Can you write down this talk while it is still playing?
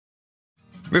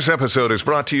This episode is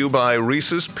brought to you by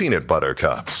Reese's Peanut Butter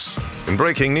Cups. In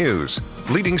breaking news,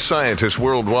 leading scientists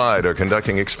worldwide are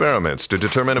conducting experiments to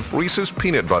determine if Reese's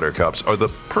Peanut Butter Cups are the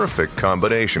perfect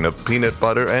combination of peanut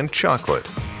butter and chocolate.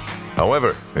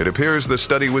 However, it appears the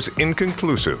study was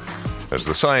inconclusive, as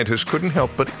the scientists couldn't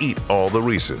help but eat all the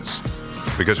Reese's.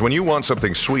 Because when you want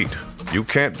something sweet, you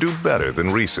can't do better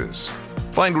than Reese's.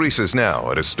 Find Reese's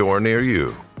now at a store near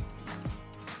you.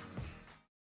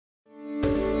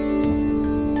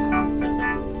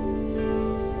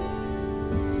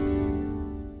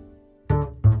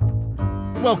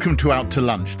 Welcome to Out to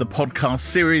Lunch, the podcast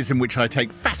series in which I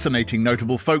take fascinating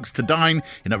notable folks to dine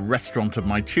in a restaurant of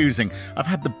my choosing. I've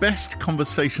had the best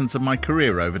conversations of my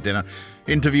career over dinner.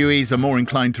 Interviewees are more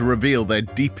inclined to reveal their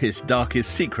deepest,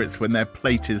 darkest secrets when their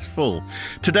plate is full.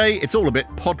 Today, it's all a bit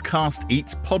podcast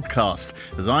eats podcast,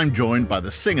 as I'm joined by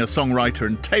the singer, songwriter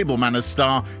and table manners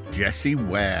star, Jessie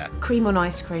Ware. Cream on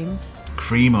ice cream.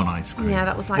 Cream on ice cream? Yeah,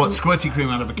 that was like... What, squirty cream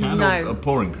out of a can or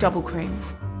pouring cream? Double cream.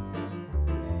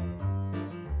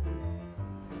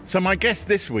 So my guest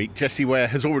this week, Jessie Ware,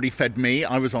 has already fed me.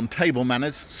 I was on table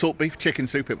manners, salt beef, chicken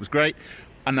soup, it was great.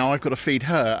 And now I've got to feed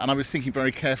her. And I was thinking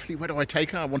very carefully, where do I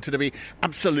take her? I wanted to be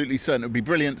absolutely certain it would be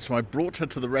brilliant. So I brought her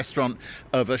to the restaurant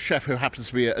of a chef who happens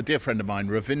to be a dear friend of mine,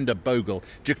 Ravinder Bogle.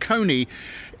 Jaconi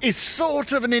is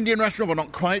sort of an Indian restaurant, but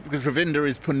not quite, because Ravinder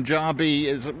is Punjabi,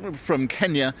 is from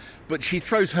Kenya. But she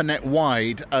throws her net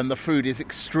wide, and the food is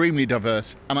extremely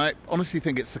diverse. And I honestly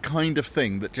think it's the kind of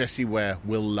thing that Jessie Ware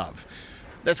will love.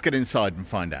 Let's get inside and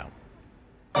find out.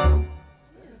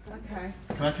 Okay.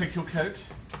 Can I take your coat?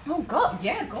 Oh, God,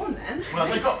 yeah, go on then. Well,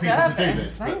 they've got people to do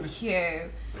this. Thank you.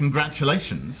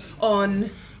 Congratulations On...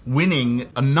 winning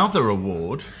another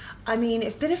award. I mean,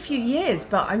 it's been a few years,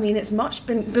 but I mean, it's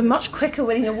been much quicker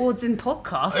winning awards in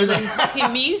podcasts than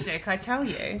fucking music, I tell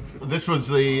you. This was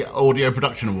the Audio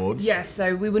Production Awards. Yeah,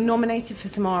 so we were nominated for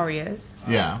some arias.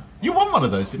 Yeah. You won one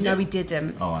of those, didn't you? No, we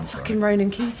didn't. Oh, I'm fucking sorry. Ronan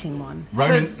Keating won.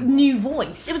 Ronan... For New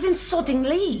Voice. It was in sodding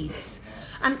Leeds.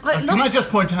 And Can I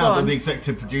just point out that the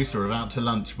executive producer of Out to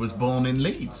Lunch was born in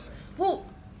Leeds? Well,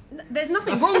 there's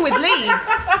nothing wrong with Leeds.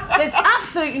 There's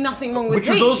absolutely nothing wrong with Which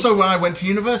Leeds. was also where I went to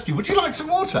university. Would you like some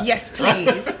water? Yes,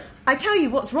 please. I tell you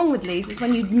what's wrong with Leeds is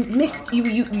when you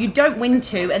don't win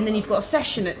two and then you've got a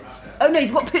session at... Oh no,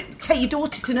 you've got to take your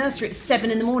daughter to nursery at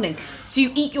 7 a.m. So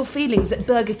you eat your feelings at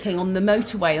Burger King on the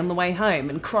motorway on the way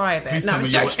home and cry a bit. Please No, I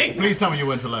was joking. Please tell me you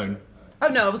weren't alone. Oh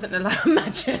no, I wasn't alone,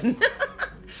 imagine.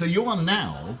 So you are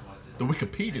now... The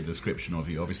Wikipedia description of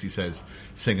you obviously says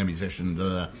singer, musician,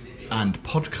 and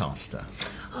podcaster.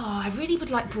 Oh, I really would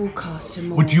like broadcaster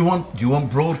more. Do you want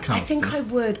broadcaster? I think I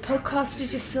would. Podcaster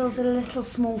just feels a little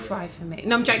small fry for me.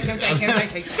 No, I'm joking.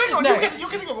 Hang on, No. you're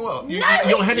getting what? No,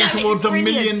 you're heading it's towards 1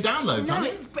 million brilliant. downloads, No, aren't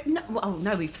you? it's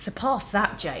no, we've surpassed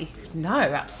that, Jay. No,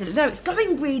 absolutely. No, it's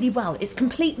going really well. It's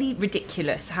completely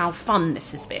ridiculous how fun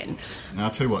this has been. Now,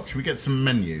 I'll tell you what, should we get some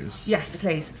menus? Yes,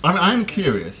 please. I'm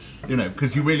curious,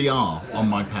 because you really are on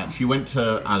my patch. You went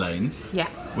to Alain's, Yeah.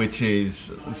 which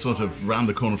is sort of round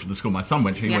the corner from the school my son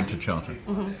went to. He Yeah. went to Charter.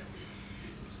 Mm-hmm.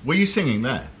 Were you singing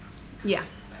there? Yeah.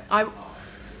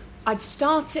 I'd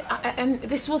started, and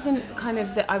this wasn't kind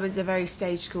of that I was a very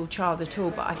stage school child at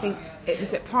all, but I think it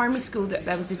was at primary school that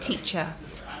there was a teacher,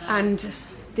 and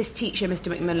this teacher,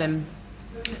 Mr. McMillan,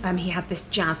 he had this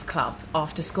jazz club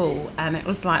after school, and it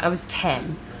was like I was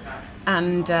 10,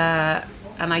 we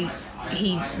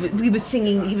were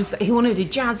singing. He wanted a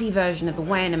jazzy version of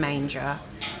Away in a Manger,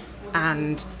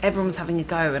 and everyone was having a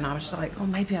go, and I was like, oh,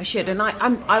 maybe I should. And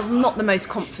I'm not the most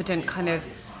confident kind of.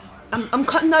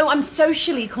 I'm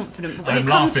socially confident, but when it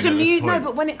comes to music,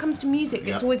 but when it comes to music,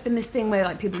 it's always been this thing where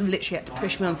like people have literally had to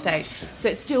push me on stage. So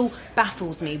it still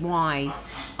baffles me why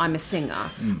I'm a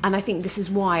singer, and I think this is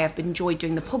why I've enjoyed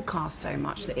doing the podcast so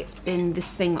much. That it's been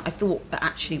this thing that I thought that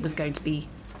actually was going to be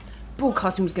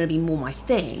broadcasting was going to be more my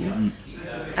thing,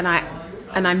 and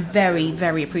I'm very,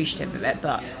 very appreciative of it.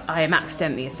 But I am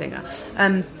accidentally a singer.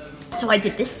 So I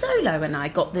did this solo, and I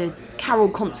got the carol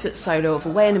concert solo of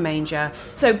Away in a Manger.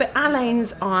 So, but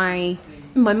Alain's, my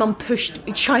mum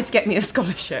tried to get me a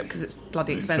scholarship because it's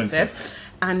bloody expensive.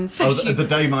 And so the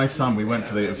day my son, we went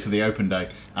for the open day,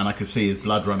 and I could see his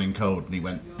blood running cold, and he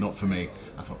went, not for me.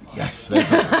 I thought, yes, there's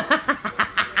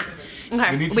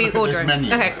Okay, we order.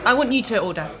 Okay, I want you to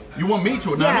order. You want me to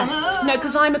order? No,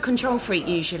 because I'm a control freak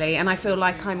usually, and I feel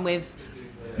like I'm with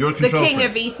the king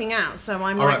of eating out. So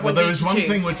I'm all right. Well, there is one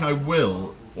thing which I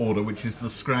will order, which is the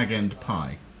scrag end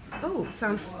pie. Oh,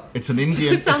 sounds. It's an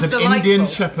Indian. Sounds it's an delightful. Indian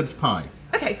shepherd's pie.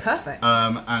 Okay, perfect.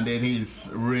 And it is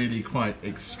really quite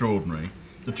extraordinary.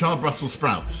 The charred Brussels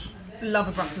sprouts. Love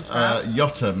a Brussels sprout.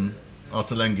 Yotam,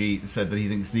 Ottolenghi said that he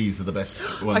thinks these are the best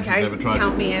ones he's Okay, ever tried.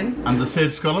 count me in. And the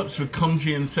seared scallops with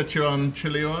congee and Sichuan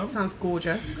chili oil. Sounds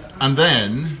gorgeous. And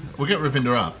then we'll get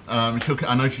Ravinda up.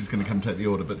 I know she's going to come take the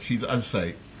order, but she's, as I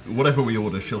say, whatever we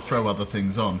order, she'll throw other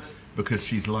things on because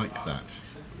she's like that.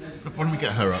 Why don't we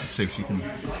get her up and see if she can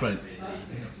explain?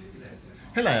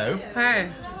 Hello. Hey.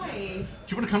 Do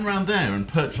you want to come around there and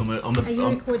perch on the? Are you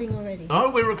recording already? Oh,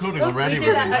 we're recording already.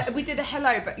 We did a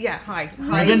hello, but yeah, hi.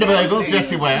 Ravinda Bagels,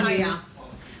 Jessie Ware. Hiya.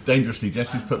 Dangerously,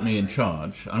 Jessie's put me in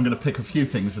charge. I'm going to pick a few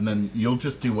things, and then you'll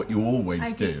just do what you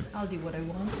always do. I'll do what I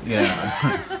want.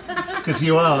 Yeah, because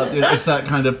you are. It's that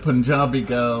kind of Punjabi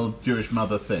girl, Jewish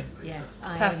mother thing. Yes,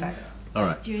 I Perfect. All am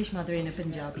right. a Jewish mother in a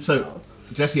Punjabi So, girl.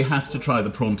 Jessie has to try the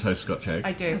prawn toast Scotch egg.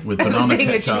 I do. With banana Being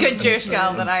ketchup. a good Jewish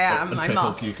girl that I am, and I pickled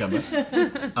must.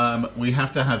 cucumber. We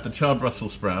have to have the charred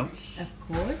Brussels sprouts Of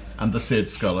course. and the seared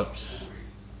scallops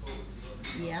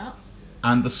Yeah.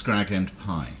 and the scrag end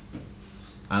pie.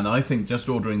 And I think just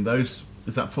ordering those,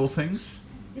 is that 4 things?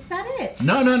 Is that it?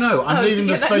 No. I'm leaving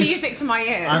to the get that space. music to my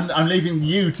ears. I'm leaving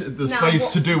you the Now space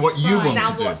what- to do what you want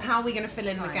now to do. how are we going to fill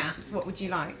in the gaps? What would you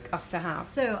like us to have?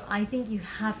 So I think you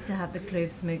have to have the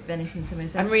clove smoked venison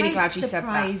samosa. I'm really quite glad you said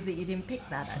that. surprised that you didn't pick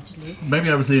that, actually. Maybe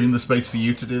I was leaving the space for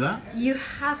you to do that. You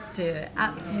have to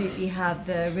absolutely have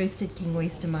the roasted king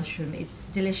oyster mushroom. It's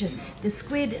delicious. The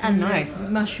squid and Nice. the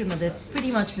mushroom are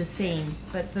pretty much the same,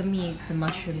 but for me it's the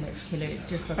mushroom that's killer. It's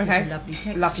just got such Okay. a lovely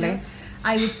texture. Lovely.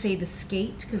 I would say the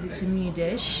skate because it's a new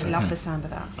dish. I love the sound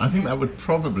of that. I think that would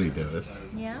probably do us,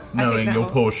 Yeah. knowing that your will-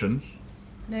 portions.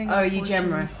 Knowing Oh, our are you portions,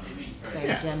 generous?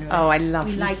 Very generous. Oh, I love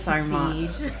we you like so to much.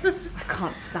 feed. I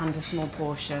can't stand a small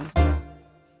portion.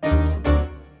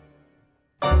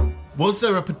 Was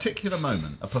there a particular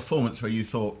moment, a performance where you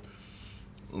thought,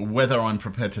 whether I'm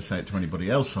prepared to say it to anybody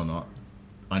else or not,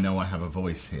 I know I have a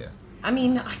voice here? I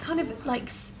mean, I kind of like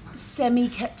semi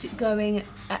kept it going.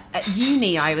 At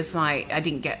uni, I was like, I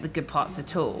didn't get the good parts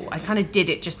at all. I kind of did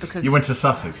it just because. You went to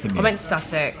Sussex, didn't you? I went to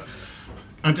Sussex.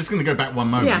 I'm just going to go back one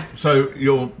moment. Yeah. So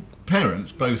your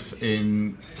parents, both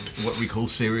in what we call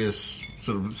serious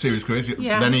careers.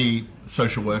 Yeah. Lenny,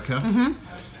 social worker.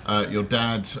 Mm-hmm. Your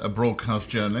dad, a broadcast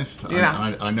journalist.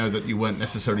 Yeah. I know that you weren't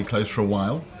necessarily close for a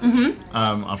while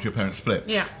after your parents split.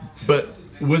 Yeah. But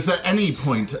was there any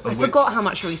point at I which... forgot how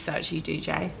much research you do,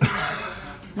 Jay.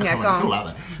 Yeah, Come go on, it's on. all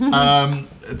out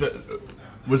there.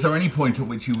 Was there any point at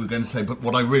which you were going to say, but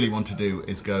what I really want to do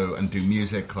is go and do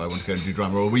music, or I want to go and do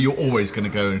drama, or were you always going to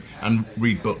go and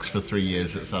read books for 3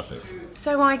 years at Sussex?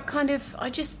 So I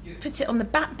just put it on the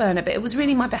back burner, but it was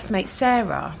really my best mate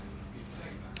Sarah,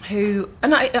 who,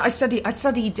 and I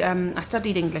studied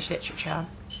English literature.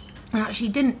 I actually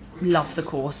didn't love the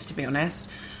course, to be honest.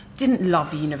 Didn't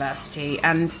love university,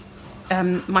 and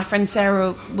my friend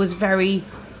Sarah was very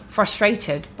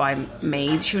frustrated by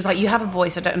me. She was like, "You have a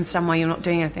voice. I don't understand why you're not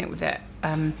doing anything with it."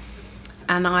 And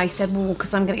I said, "Well,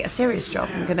 because I'm going to get a serious job.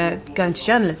 I'm going to go into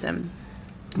journalism."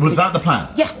 Was that the plan?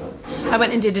 Yeah, I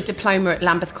went and did a diploma at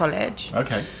Lambeth College.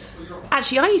 Okay.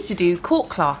 Actually, I used to do court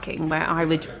clerking, where I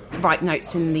would write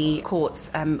notes in the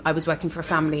courts. I was working for a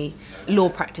family law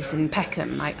practice in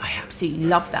Peckham. I absolutely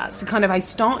loved that. So kind of I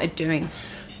started doing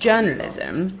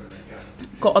journalism,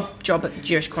 got a job at the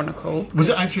Jewish Chronicle. Was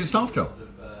it actually a staff job?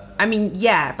 I mean,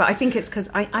 yeah, but I think it's because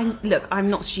look, I'm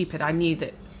not stupid. I knew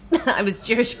that I was a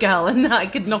Jewish girl and that I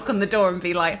could knock on the door and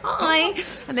be like, "Hi,"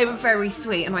 and they were very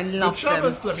sweet and I loved them.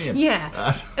 Shabbos, let me in.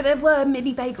 Yeah, there were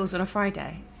mini bagels on a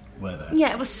Friday. Were there?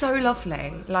 Yeah, it was so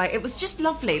lovely. Like, it was just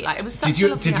lovely. Like, it was such Did you a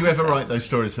lovely ever atmosphere. write those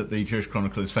stories that the Jewish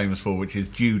Chronicle is famous for, which is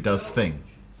Jew does thing?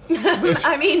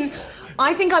 I mean,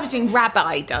 I think I was doing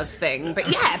Rabbi does thing, but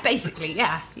yeah, basically,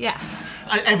 yeah.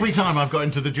 Every time I've got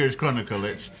into the Jewish Chronicle,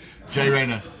 it's Jay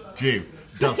Rayner, Jew,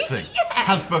 does thing,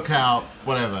 has book out,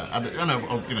 whatever. I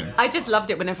know, you know. I just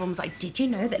loved it when everyone was like, "Did you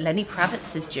know that Lenny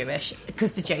Kravitz is Jewish?"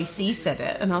 Because the JC said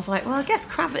it, and I was like, "Well, I guess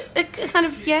Kravitz, kind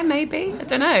of, yeah, maybe. I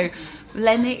don't know,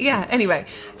 Lenny, yeah." Anyway,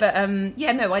 but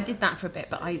yeah, no, I did that for a bit,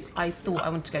 but I thought I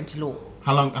wanted to go into law.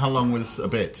 How long was a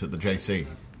bit at the JC?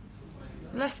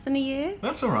 Less than a year.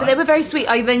 That's all right. But they were very sweet.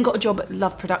 I then got a job at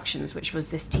Love Productions, which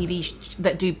was this TV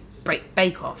that do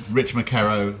Bake Off. Rich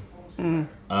McCarrow.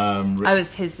 I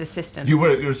was his assistant. You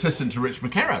were your assistant to Rich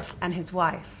McCarrow. And his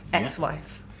wife,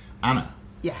 ex-wife. Anna.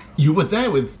 Yeah. You were there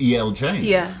with E.L. James.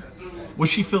 Yeah. Was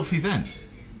she filthy then?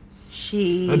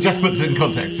 She... Just put it in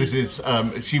context. This is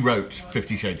she wrote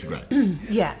 50 Shades of Grey.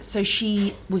 Yeah, so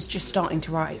she was just starting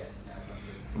to write.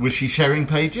 Was she sharing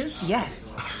pages?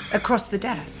 Yes, across the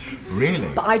desk. Really?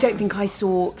 But I don't think I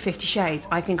saw 50 Shades.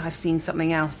 I think I've seen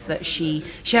something else that she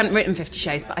hadn't written 50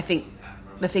 Shades, but I think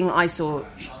the thing I saw,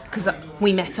 because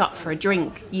we met up for a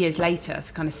drink years later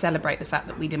to kind of celebrate the fact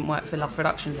that we didn't work for Love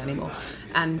Productions anymore.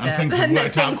 And things have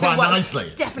worked out quite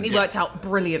nicely. Definitely worked out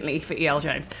brilliantly for E.L.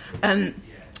 Jones.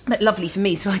 But lovely for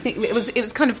me. So I think it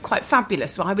was kind of quite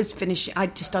fabulous. So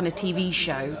I'd just done a TV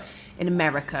show in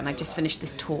America, and I just finished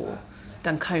this tour.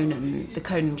 Done the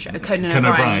Conan show, Conan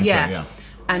O'Brien, yeah.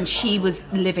 And she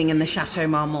was living in the Chateau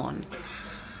Marmont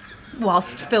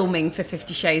whilst filming for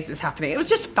 50 Shades was happening. It was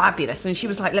just fabulous. And she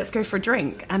was like, let's go for a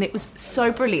drink. And it was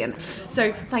so brilliant.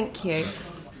 So thank you.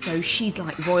 So she's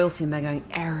like royalty, and they're going,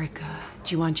 Erica,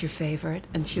 do you want your favourite?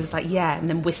 And she was like, yeah. And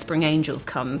then Whispering Angels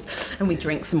comes, and we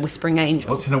drink some Whispering Angels.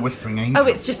 What's in a Whispering Angel? Oh,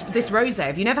 it's just this rosé.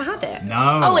 Have you never had it?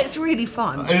 No. Oh, it's really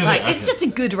fun. It's just a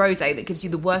good rosé that gives you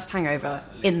the worst hangover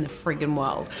in the friggin'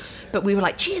 world. But we were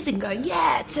like cheersing, going,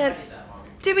 yeah, to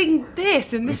doing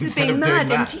this, and this is being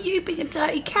mad, and to you being a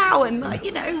dirty cow, and like,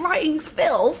 writing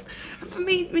filth, and for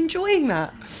me enjoying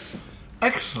that.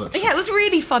 Excellent. Yeah, it was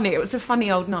really funny. It was a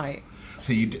funny old night.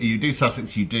 So you do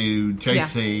Sussex, you do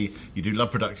JC, you do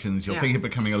Love Productions, you're thinking of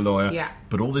becoming a lawyer,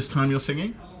 but all this time you're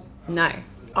singing? No.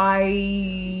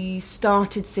 I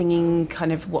started singing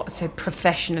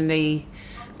professionally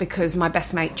because my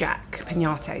best mate Jack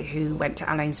Pignate, who went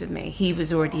to Alain's with me, he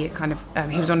was already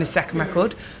he was on his second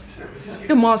record.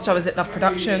 And whilst I was at Love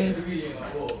Productions,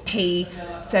 he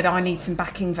said, I need some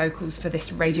backing vocals for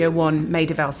this Radio 1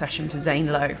 Maidavale session for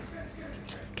Zane Lowe.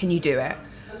 Can you do it?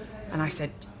 And I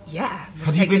said, yeah.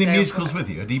 Had he been in musicals with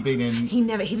you? Had he been in...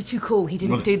 He was too cool. He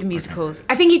didn't do the musicals.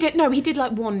 Okay. I think he did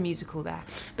like one musical there.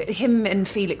 But him and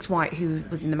Felix White, who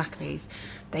was in the Maccabees,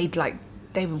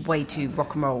 they were way too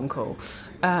rock and roll and cool.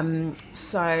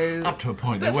 So up to a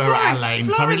point, they were at Alain.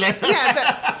 Sorry,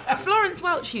 but Florence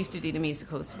Welch used to do the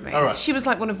musicals for me. All right. She was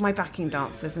like one of my backing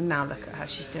dancers, and now look at her,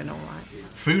 she's doing all right.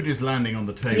 Food is landing on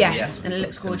the table. Yes, and it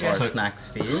looks gorgeous. Some snacks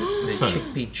for you. The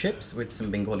chickpea chips with some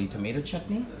Bengali tomato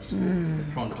chutney, the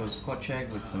prawn toast scotch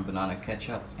egg with some banana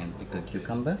ketchup and pickled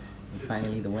cucumber, and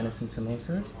finally the venison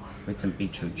samosas with some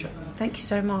beetroot chutney. Thank you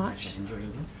so much. Enjoy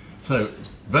it. So,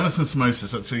 venison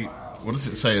samosas, let's see, what does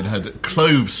it say? It had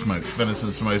clove smoked venison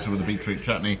samosa with a beetroot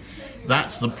chutney.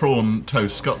 That's the prawn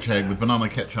toast scotch egg with banana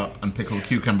ketchup and pickled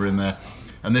cucumber in there.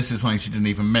 And this is something she didn't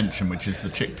even mention, which is the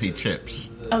chickpea chips.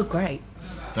 Oh, great.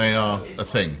 They are a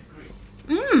thing.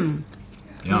 Mmm.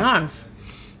 Yeah. Nice.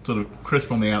 Sort of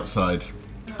crisp on the outside.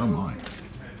 Oh, my.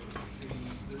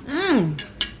 Mmm.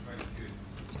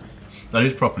 That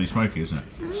is properly smoky, isn't it?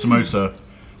 Samosa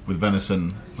with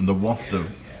venison and the waft of...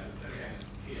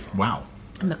 Wow.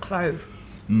 And the clove.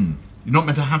 You're not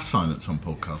meant to have silence on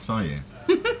podcasts, are you?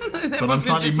 But I'm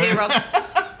slightly moved.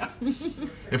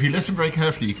 If you listen very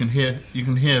carefully, you can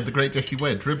hear the great Jessie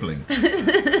Ware dribbling.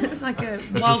 It's like a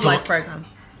wildlife program.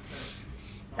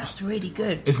 That's really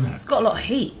good, isn't it? It's got a lot of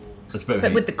heat. It's a bit of but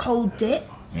heat. With the cold dip.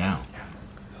 Yeah.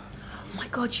 Oh my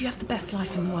God, you have the best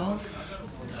life in the world.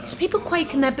 Do people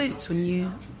quake in their boots when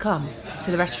you come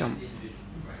to the restaurant?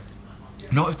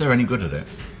 Not if they're any good at it.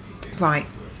 Right.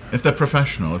 If they're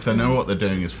professional, if they know what they're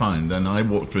doing is fine, then I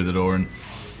walk through the door and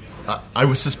I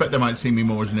would suspect they might see me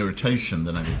more as an irritation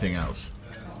than anything else.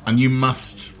 And you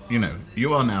must,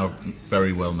 you are now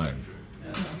very well known.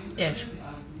 Yes.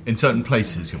 In certain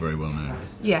places, you're very well known.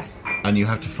 Yes. And you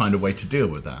have to find a way to deal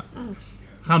with that.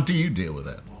 How do you deal with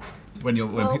it when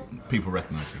people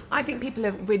recognise you? I think people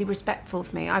are really respectful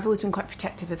of me. I've always been quite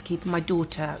protective of keeping my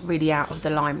daughter really out of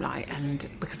the limelight, and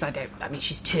because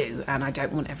she's 2, and I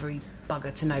don't want every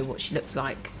bugger to know what she looks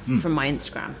like from my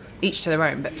Instagram. Each to their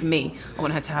own, but for me, I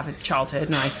want her to have a childhood,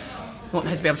 and I want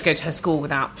her to be able to go to her school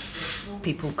without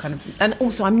people and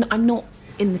also I'm not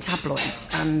in the tabloids,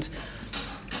 and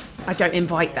I don't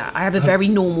invite that. I have a very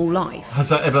normal life. Has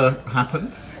that ever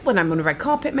happened? When I'm on a red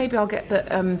carpet, maybe I'll get, but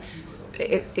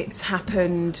it's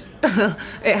happened.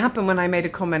 It happened when I made a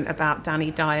comment about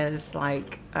Danny Dyer's,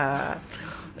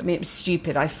 it was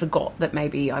stupid. I forgot that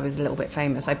maybe I was a little bit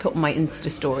famous. I put on my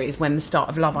Insta stories when the start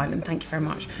of Love Island. Thank you very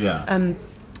much. Yeah.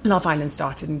 Love Island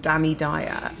started, and Danny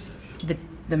Dyer,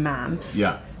 the man,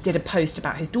 did a post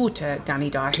about his daughter, Danny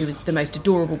Dyer, who was the most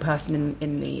adorable person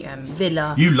in the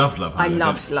villa. You loved Love Island. I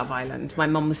loved Love Island. My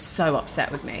mum was so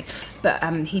upset with me. But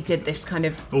he did this kind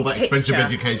of all that expensive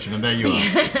education, and there you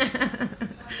are.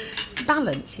 It's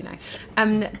balance,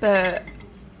 But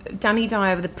Danny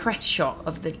Dyer, with a press shot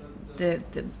of the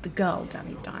girl,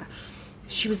 Danny Dyer,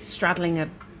 she was straddling a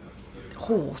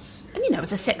horse. And, it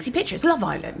was a sexy picture. It's Love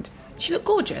Island. She looked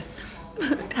gorgeous.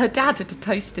 Her dad had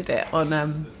posted it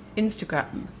on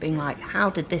Instagram, being like, how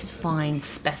did this fine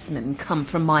specimen come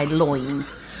from my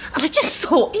loins? And I just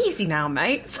thought, easy now,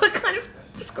 mate. So I kind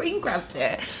of screen grabbed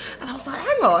it, and I was like,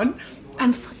 hang on.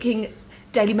 And fucking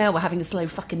Daily Mail were having a slow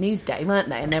fucking news day, weren't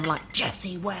they? And they were like,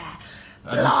 Jessie Ware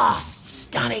blasts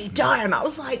Danny Dyer. And I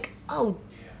was like, oh,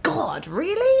 God,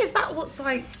 really? Is that what's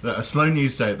like... A slow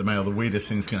news day at the Mail, the weirdest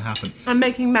things can happen. I'm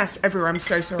making mess everywhere, I'm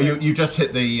so sorry. You just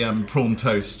hit the prawn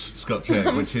toast Scotch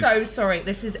egg, which is... I'm so sorry,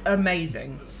 this is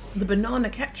amazing. The banana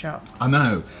ketchup. I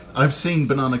know. I've seen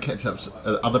banana ketchups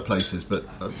at other places, but,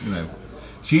 you know...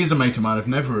 She is a mate of mine. I've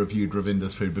never reviewed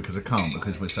Ravinder's food because I can't,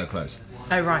 because we're so close.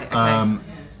 Oh, right, okay.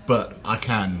 But I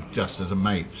can, just as a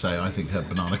mate, say I think her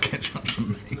banana ketchup's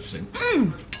amazing.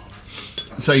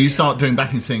 So you start doing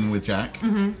backing singing with Jack,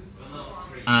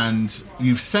 and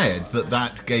you've said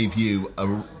that gave you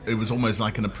it was almost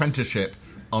like an apprenticeship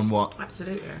on what?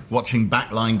 Absolutely. Watching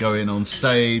backline go in on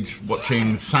stage,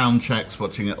 watching sound checks,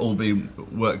 watching it all be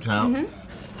worked out.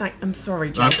 I'm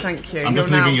sorry, Jack, thank you. I'm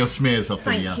just leaving your smears off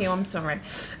Thank you, I'm sorry.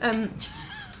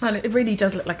 And it really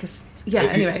does look like a... Yeah,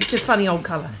 anyway, it's a funny old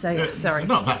colour, so yeah, sorry.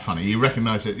 Not that funny. You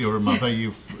recognise that you're a mother,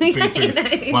 you've been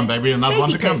through one baby, another one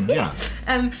to come. Yeah.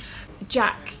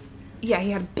 Jack, he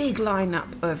had a big lineup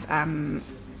of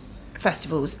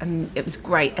festivals, and it was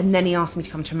great. And then he asked me to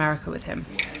come to America with him,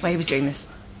 where he was doing this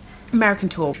American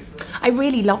tour. I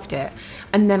really loved it.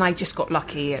 And then I just got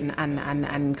lucky,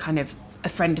 and kind of a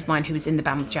friend of mine who was in the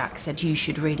band with Jack said, you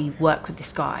should really work with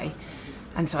this guy.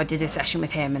 And so I did a session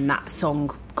with him, and that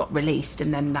song got released,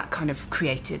 and then that kind of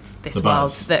created this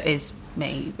world that is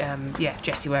me.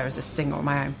 Jessie Ware as a singer on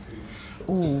my own.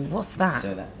 Ooh, what's that?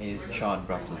 So that is charred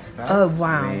Brussels sprouts. Oh,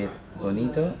 wow. With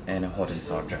bonito and a hot and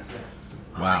sour dressing.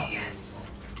 Wow. Oh, yes.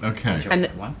 Okay.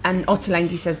 And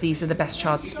Ottolenghi says these are the best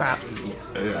charred sprouts.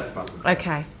 Yes, that's possible.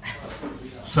 Okay.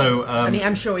 So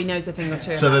I'm sure he knows a thing or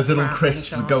two. So there's little crisps,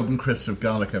 golden crisps of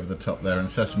garlic over the top there, and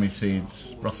sesame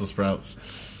seeds, Brussels sprouts.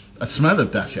 A smell of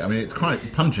dashi. I mean, it's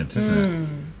quite pungent, isn't it?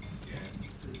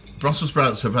 Brussels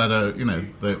sprouts have had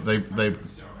they're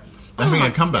having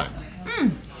a comeback.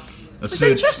 Is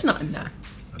there chestnut in there?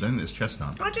 I don't think there's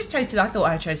chestnut. I just tasted. I thought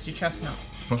I tasted chestnut.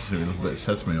 Possibly a little bit of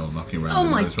sesame oil knocking around. Oh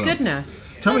in my there as well. goodness!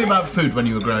 Tell me about food when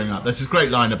you were growing up. There's this great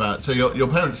line about your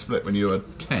parents split when you were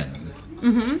 10.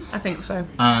 I think so.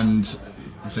 And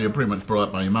so you're pretty much brought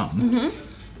up by your mum,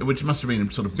 which must have been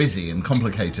sort of busy and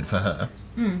complicated for her.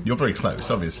 You're very close,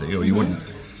 obviously, or you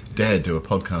wouldn't dare do a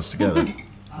podcast together.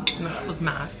 No, that was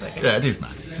mad. Okay. Yeah, it is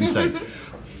mad. It's insane.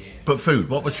 But food,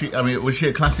 what was she? I mean, was she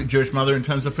a classic Jewish mother in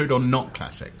terms of food, or not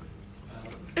classic?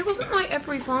 It wasn't like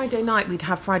every Friday night we'd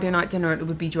have Friday night dinner and it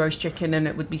would be roast chicken and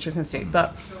it would be chicken soup,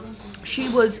 but she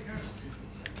always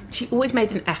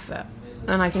made an effort,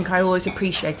 and I think I always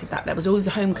appreciated that. There was always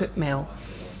a home-cooked meal.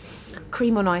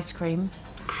 Cream on ice cream.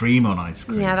 Cream on ice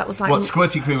cream? Yeah, that was like... What,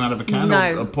 squirty cream out of a can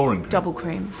or pouring cream? Double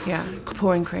cream, yeah.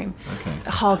 Pouring cream. Okay.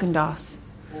 Haagen-Dazs.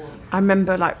 I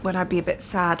remember, like, when I'd be a bit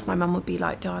sad, my mum would be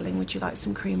like, darling, would you like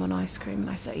some cream on ice cream? And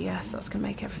I say, yes, that's going to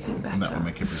make everything better. And that will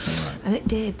make everything right. And it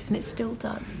did, and it still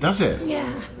does. Does it? Yeah,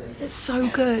 it's so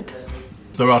good.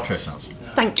 There are chestnuts.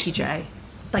 Thank you, Jay.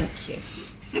 Thank you.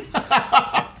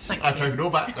 I take it all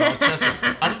back. There are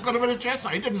chestnuts. I just got a bit of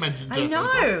chestnut. He didn't mention chestnuts.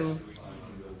 I know.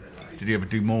 Did you ever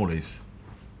do Morley's?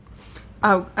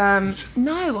 Oh,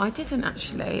 no, I didn't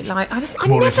actually.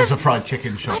 Morley's is a fried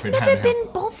chicken shop in Hanover. I've never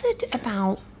been bothered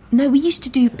about... No, we used to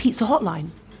do Pizza Hotline.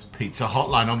 Pizza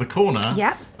Hotline on the corner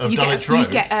of Dulwich Road. You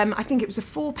get, I think it was a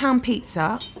 £4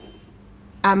 pizza.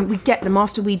 We'd get them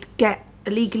after we'd get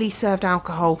illegally served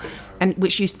alcohol, and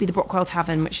which used to be the Brockwell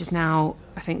Tavern, which is now,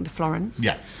 I think, the Florence.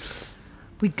 Yeah.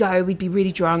 We'd go, we'd be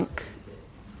really drunk,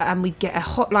 and we'd get a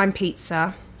Hotline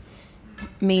pizza.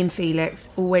 Me and Felix,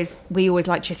 we always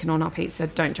like chicken on our pizza.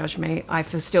 Don't judge me. I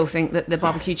still think that the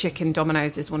barbecue chicken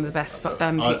Domino's is one of the best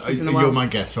pizzas in the world. You're my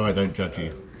guest, so I don't judge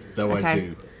you. Though okay. I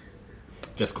do.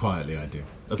 Just quietly, I do.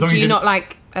 Do you not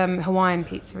like Hawaiian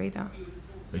pizza either? Are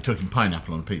you talking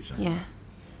pineapple on a pizza? Yeah.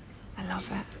 I love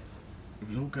it. It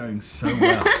was all going so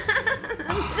well.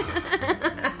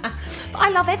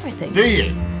 I love everything. Do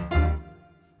you?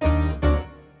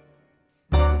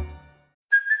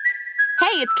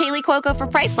 Hey, it's Kaylee Cuoco for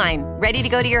Priceline. Ready to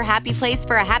go to your happy place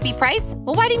for a happy price?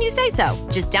 Well, why didn't you say so?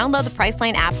 Just download the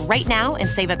Priceline app right now and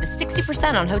save up to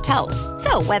 60% on hotels.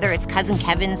 So whether it's Cousin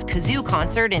Kevin's Kazoo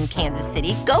Concert in Kansas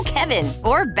City, go Kevin,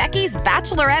 or Becky's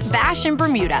Bachelorette Bash in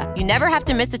Bermuda, you never have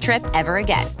to miss a trip ever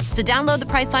again. So download the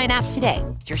Priceline app today.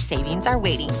 Your savings are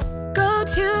waiting. Go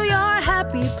to your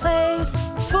happy place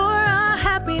for a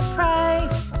happy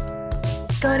price.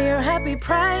 Go to your happy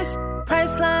price,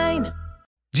 Priceline.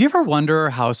 Do you ever wonder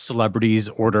how celebrities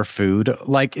order food?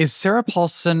 Like, is Sarah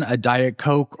Paulson a Diet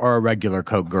Coke or a regular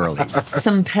Coke girlie?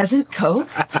 Some peasant Coke?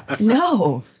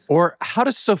 No. Or how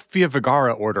does Sofia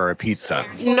Vergara order a pizza?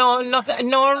 No, nothing.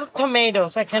 No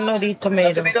tomatoes. I cannot eat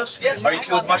tomatoes. Yes. Are you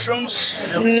good with mushrooms?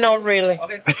 Not really.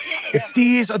 If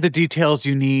these are the details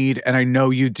you need, and I know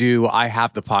you do, I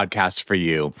have the podcast for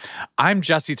you. I'm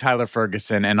Jesse Tyler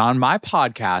Ferguson, and on my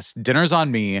podcast, Dinners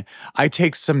on Me, I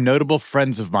take some notable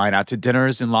friends of mine out to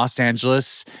dinners in Los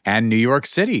Angeles and New York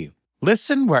City.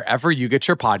 Listen wherever you get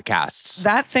your podcasts.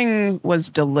 That thing was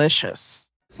delicious.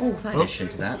 Oh, In thanks. addition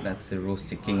to that, that's the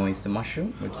roasted king oyster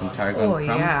mushroom with some tarragon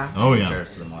crumb. Yeah. Oh, yeah. And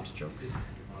Jerusalem artichokes.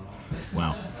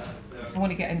 Wow. I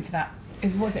want to get into that.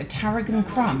 Was it a tarragon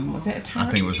crumb? Was it a I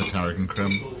tarragon? think it was a tarragon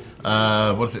crumb.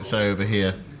 What does it say over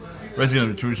here?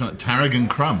 Resident of Jerusalem, tarragon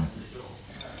crumb.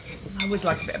 I always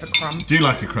like a bit of a crumb. Do you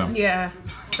like a crumb? Yeah,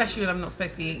 especially when I'm not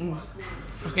supposed to be eating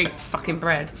fucking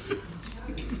bread.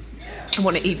 I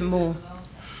want it even more.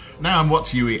 Now I'm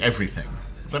watching you eat everything.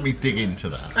 Let me dig into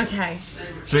that. Okay.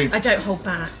 See, I don't hold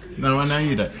back. no, I know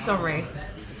you don't. Sorry.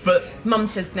 But Mum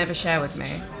says never share with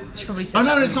me. She probably said oh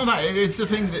no, that. it's not that. It's the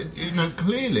thing that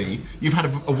clearly you've had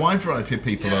a wide variety of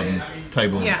people on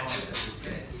table Yeah.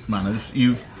 manners.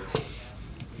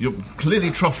 You're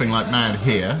clearly troughing like mad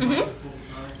here,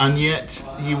 and yet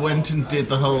you went and did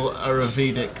the whole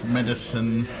Ayurvedic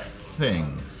medicine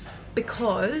thing.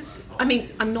 Because, I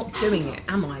mean, I'm not doing it,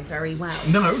 am I, very well?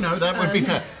 No, that would be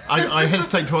fair. I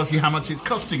hesitate to ask you how much it's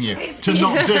costing you to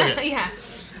not do it. Yeah.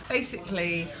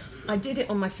 Basically, I did it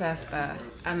on my first birth,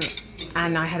 and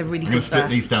I had a really I'm good going to split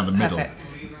birth. these down the middle. Perfect.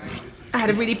 I had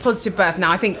a really positive birth.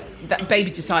 Now, I think that baby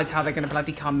decides how they're going to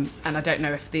bloody come, and I don't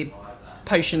know if the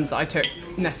potions that I took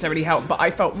necessarily helped, but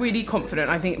I felt really confident.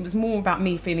 I think it was more about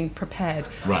me feeling prepared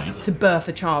to birth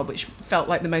a child, which felt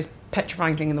like the most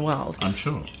petrifying thing in the world. I'm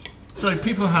sure. So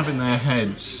people have in their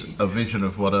heads a vision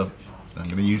of what I'm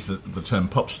going to use the term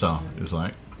pop star is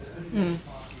like. Mm.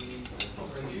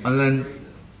 And then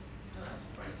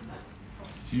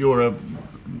you're a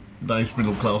nice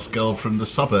middle-class girl from the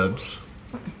suburbs.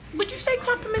 Would you say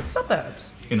Clapham is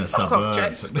suburbs? In a Fuck off,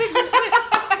 suburbs. Jess.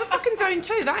 We're fucking zone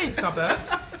 2, that ain't suburbs.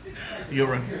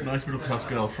 You're a nice middle-class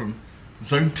girl from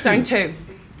Zone 2. Zone 2.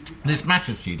 This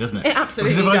matters to you, doesn't it? It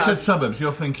absolutely Because if I does. said suburbs,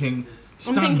 you're thinking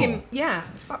I'm Stonewall. thinking, yeah,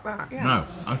 fuck that, yeah. No,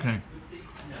 okay.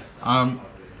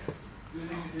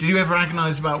 Did you ever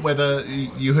agonise about whether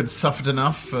you had suffered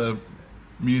enough for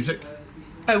music?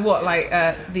 Oh, what, like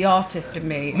the artist in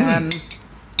me?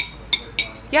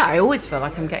 Yeah, I always feel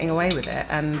like I'm getting away with it,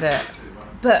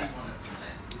 but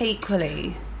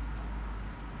equally,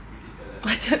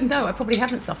 I don't know. I probably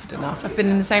haven't suffered enough. I've been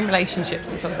in the same relationship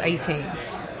since I was 18,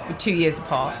 we're 2 years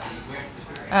apart.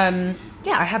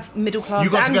 Yeah, I have middle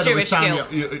class and Jewish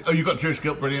guilt. You got Jewish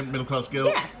guilt, brilliant, middle class guilt.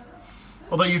 Yeah.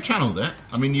 Although you've channeled it.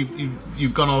 I mean,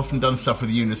 you've gone off and done stuff with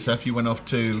UNICEF. You went off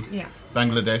to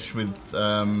Bangladesh with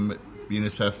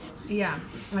UNICEF. Yeah,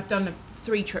 I've done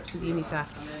 3 trips with UNICEF.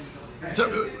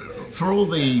 So, for all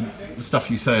the stuff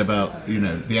you say about,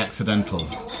 the accidental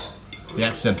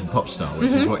pop star,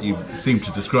 which is what you seem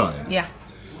to describe. Yeah.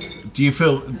 Do you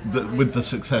feel that with the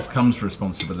success comes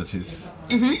responsibilities?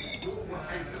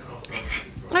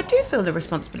 I do feel the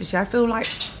responsibility. I feel like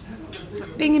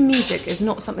being in music is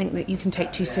not something that you can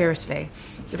take too seriously.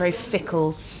 It's a very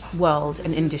fickle world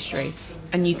and industry,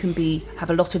 and you can have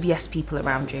a lot of yes people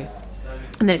around you,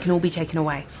 and then it can all be taken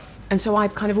away. And so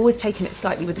I've kind of always taken it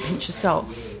slightly with a pinch of salt.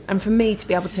 And for me to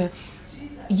be able to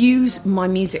use my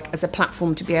music as a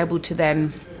platform to be able to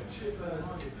then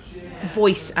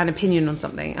voice an opinion on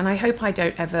something, and I hope I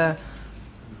don't ever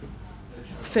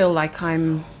feel like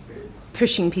I'm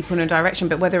pushing people in a direction,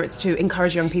 but whether it's to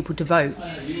encourage young people to vote.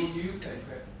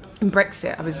 In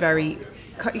Brexit, I was very...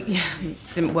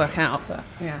 didn't work out, but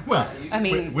yeah. Well, I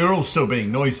mean... we're all still being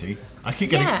noisy. I keep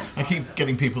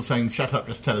getting people saying, shut up,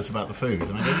 just tell us about the food.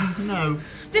 And I go, no.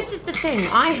 This is the thing.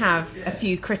 I have a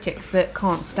few critics that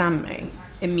can't stand me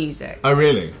in music. Oh,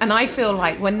 really? And I feel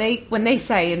like when they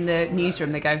say in the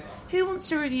newsroom, they go, who wants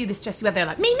to review this Jessie Ware? They're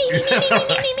like, me.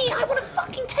 I want to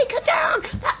fucking take her down.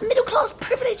 That middle-class,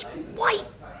 privileged, white,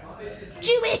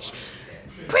 Jewish,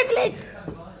 privileged,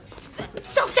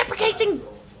 self-deprecating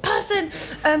person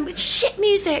with shit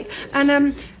music. And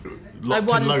I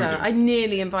wonder, I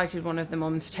nearly invited one of them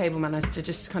on Table Manners to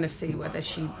just kind of see whether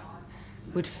she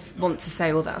would want to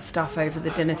say all that stuff over the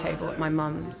dinner table at my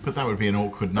mum's. But that would be an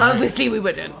awkward night. Obviously we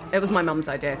wouldn't. It was my mum's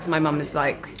idea, because my mum is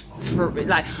like,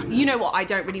 you know what, I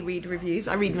don't really read reviews.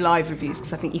 I read live reviews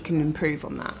because I think you can improve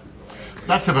on that.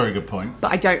 That's a very good point.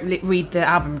 But I don't read the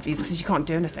album reviews because you can't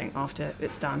do anything after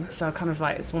it's done. So I kind of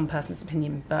like, it's one person's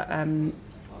opinion. But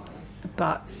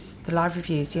the live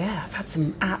reviews, yeah, I've had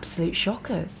some absolute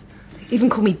shockers. Even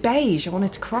call me beige. I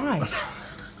wanted to cry.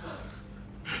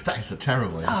 That is a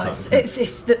terrible insult.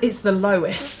 It's the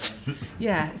lowest.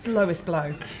 Yeah, it's the lowest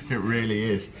blow. It really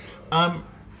is.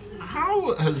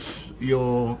 How has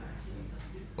your...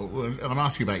 I'm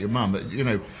asking about your mum, but, you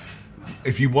know,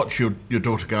 if you watch your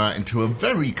daughter go out into a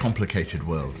very complicated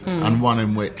world and one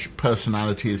in which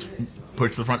personality is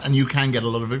pushed to the front and you can get a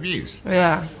lot of abuse.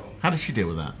 Yeah. How does she deal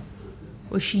with that?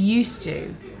 Well, she used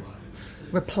to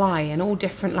reply in all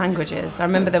different languages. I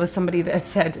remember there was somebody that had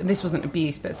said, and this wasn't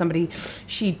abuse, but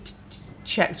she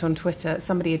checked on Twitter,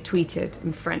 somebody had tweeted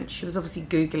in French. She was obviously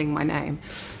Googling my name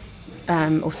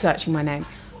or searching my name.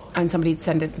 And somebody had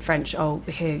sent it in French, oh,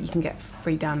 here, you can get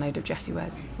free download of Jessie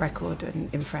Ware's record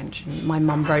in French. And my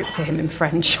mum wrote to him in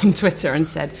French on Twitter and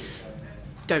said,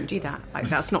 don't do that. Like,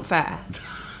 that's not fair.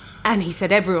 And he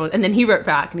said, everyone... And then he wrote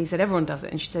back and he said, everyone does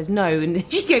it. And she says, no. And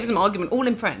she gave some argument, all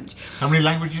in French. How many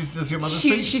languages does your mother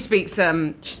speak? She speaks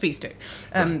two.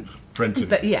 French.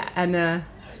 But yeah, and a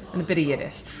bit of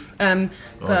Yiddish.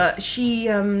 But she...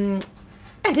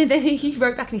 And then he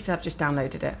wrote back and he said, I've just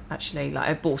downloaded it, actually. Like,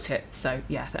 I've bought it, so,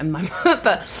 yeah. And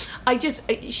but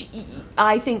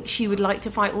I think she would like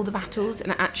to fight all the battles.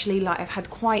 And actually, like, I've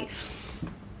had quite...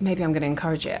 Maybe I'm going to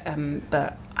encourage it,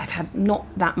 but I've had not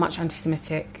that much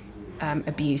anti-Semitic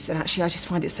abuse. And actually, I just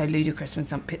find it so ludicrous when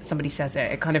somebody says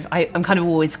it. I'm kind of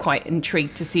always quite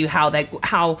intrigued to see how they're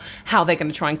going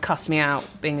to try and cuss me out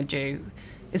being a Jew.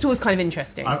 It's always kind of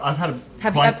interesting. I've had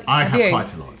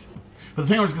quite a lot. But the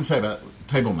thing I was going to say about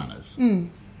Table Manners,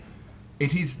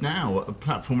 it is now a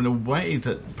platform in a way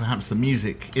that perhaps the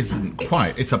music isn't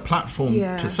quite. It's a platform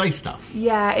to say stuff.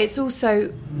 Yeah, it's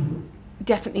also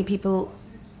definitely people...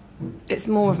 It's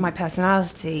more of my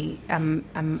personality.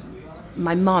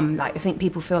 My mum, like, I think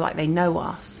people feel like they know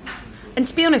us. And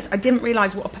to be honest, I didn't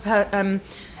realise what an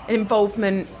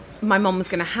involvement my mum was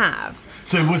going to have.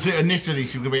 So was it initially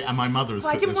she was going to be, and my mother has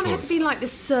I didn't want her to be like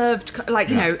this served, like,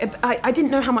 you know, I didn't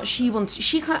know how much she wanted.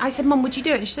 I said, Mum, would you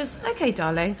do it? And she says, okay,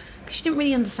 darling, because she didn't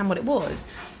really understand what it was.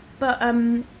 But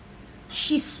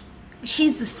she's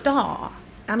the star.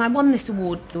 And I won this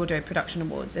award, the Audio Production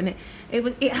Awards, and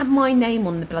it had my name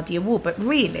on the bloody award. But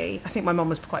really, I think my mum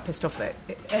was quite pissed off that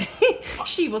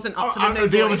she wasn't up for the No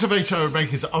The Voice. observation I would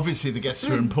make is that obviously the guests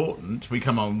are important. We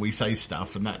come on, we say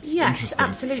stuff, and that's interesting. Yes,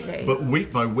 absolutely. But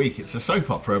week by week, it's a soap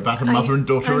opera about a mother and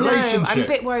daughter relationship. I'm a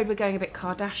bit worried we're going a bit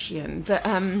Kardashian, but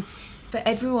for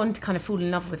everyone to kind of fall in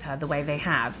love with her the way they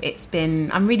have,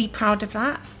 I'm really proud of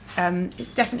that. It's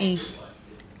definitely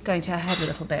going to her head a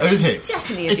little bit. Oh, is it?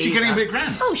 Definitely a Is she diva. getting a bit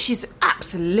grand? Oh, she's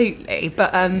absolutely.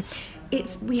 But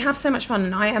we have so much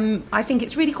fun, and I think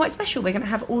it's really quite special. We're going to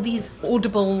have all these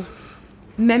audible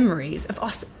memories of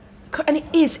us, and it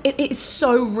is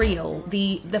so real.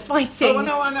 The fighting.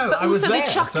 Oh, I know. But I was also there,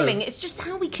 the chuckling. so- It's just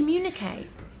how we communicate.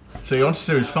 So you're on to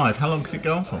Series 5. How long could it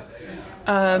go on for?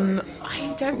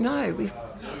 I don't know. We've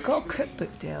got a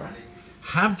cookbook deal.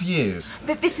 Have you?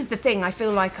 This is the thing. I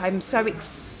feel like I'm so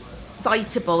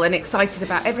excitable and excited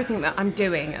about everything that I'm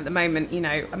doing at the moment. You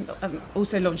know, I'm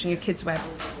also launching a kids' web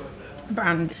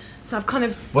brand. So I've kind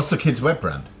of... What's the kids' web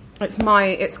brand?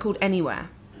 It's called Anywhere.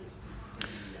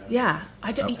 Yeah.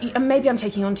 I don't... Maybe I'm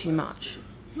taking on too much.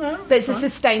 No, but it's a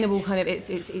sustainable kind of...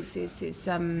 It's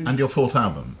And your fourth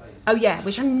album? Oh, yeah,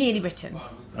 which I've nearly written.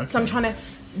 Okay. So I'm trying to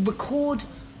record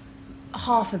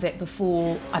half of it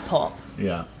before I pop.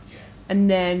 Yeah. And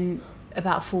then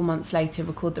about 4 months later,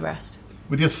 record the rest.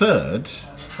 With your third,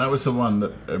 that was the one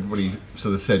that everybody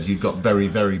sort of said you got very,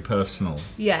 very personal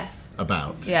Yes.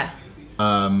 about. Yeah.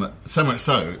 So much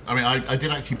so, I mean, I did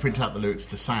actually print out the lyrics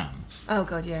to Sam. Oh,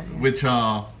 God, yeah. Which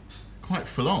are quite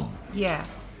full on. Yeah.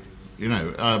 You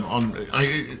know,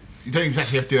 you don't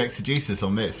exactly have to do exegesis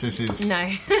on this. This is... No,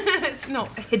 it's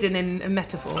not hidden in a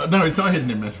metaphor. No, it's not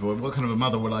hidden in metaphor. What kind of a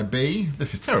mother will I be?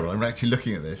 This is terrible. I'm actually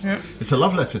looking at this. Yeah. It's a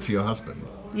love letter to your husband.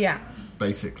 Yeah.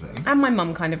 Basically. And my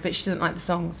mum kind of, but she doesn't like the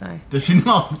song, so... Does she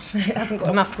not? It hasn't got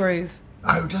enough groove.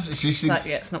 Oh, does it? It's like,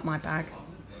 yeah, it's not my bag.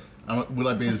 Will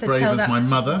I be as said, brave tell as that my to-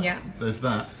 mother? yeah. There's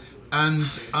that. And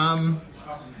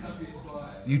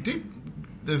you do...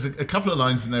 There's a couple of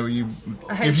lines in there where you...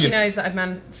 I hope she knows that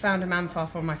I've found a man far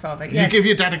from my father. Yeah. You give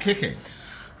your dad a kicking.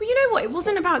 Well, you know what? It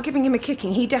wasn't about giving him a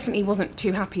kicking. He definitely wasn't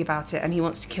too happy about it, and he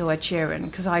wants to kill Ed Sheeran,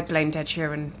 because I blamed Ed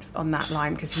Sheeran on that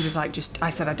line, because he was like,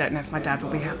 I said, I don't know if my dad will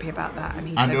be happy about that. And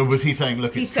he said... was he saying,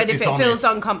 look, he it's said, if it's it honest. feels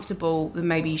uncomfortable, then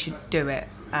maybe you should do it.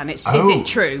 And is it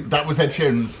true? That was Ed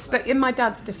Sheeran's... But in my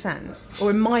dad's defence,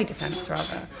 or in my defence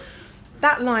rather,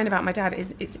 that line about my dad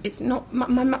it's not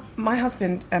my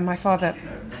husband and my father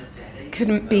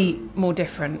couldn't be more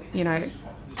different, you know.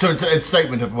 So it's a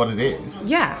statement of what it is.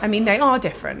 Yeah, I mean they are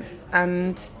different,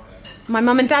 and my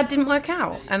mum and dad didn't work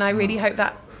out, and I really hope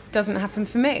that doesn't happen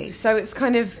for me. So it's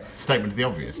kind of statement of the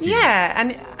obvious. Yeah,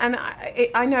 and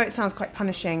I know it sounds quite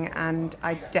punishing, and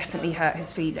I definitely hurt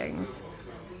his feelings.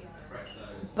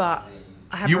 But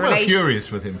I have. You were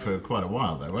furious with him for quite a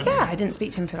while, though, weren't you? Yeah, I didn't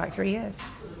speak to him for like 3 years.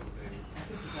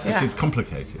 Which is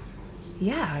complicated.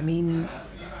 Yeah, I mean,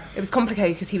 it was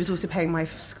complicated because he was also paying my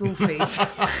school fees.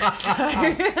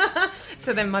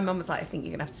 So then my mum was like, I think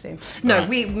you're going to have to see him. No,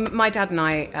 right. My dad and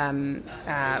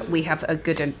I, we have a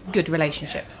good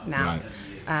relationship now.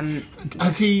 Right.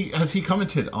 Has he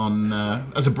commented on,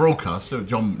 as a broadcaster,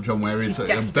 John Ware is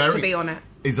desperate to be on it.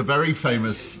 He's a very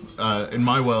famous, in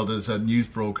my world, as a news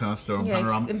broadcaster on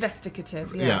Panorama.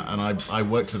 Investigative, Yeah, and I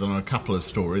worked with him on a couple of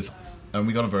stories, and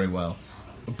we got on very well.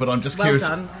 But I'm just well curious.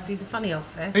 Well done, because he's a funny old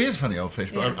fish. He is a funny old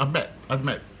fish, but yeah. I've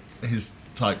met his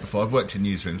type before. I've worked in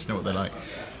newsrooms, know what they're like.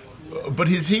 But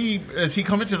has he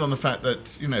commented on the fact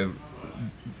that, you know,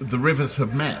 the rivers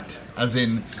have met, as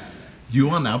in you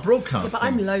are now broadcasting? Yeah, but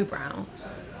I'm lowbrow.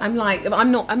 I'm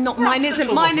not. Mine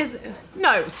is.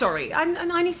 No, sorry. I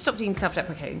need to stop being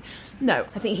self-deprecating. No,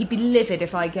 I think he'd be livid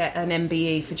if I get an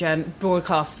MBE for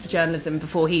broadcast journalism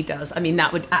before he does. I mean, I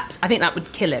think that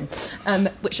would kill him,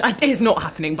 which is not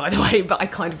happening, by the way. But I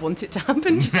kind of want it to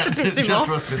happen just to piss him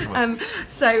off.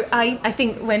 So I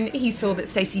think when he saw that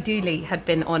Stacey Dooley had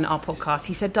been on our podcast,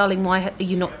 he said, "Darling, why are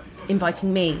you not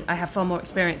inviting me? I have far more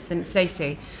experience than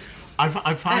Stacey."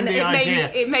 I find the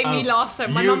idea. It made me laugh so.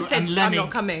 My mum said, "I'm not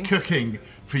coming." Cooking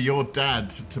for your dad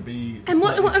to be. And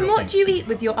what do you eat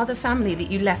with your other family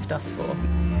that you left us for?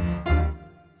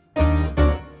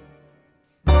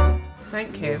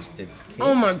 Thank you.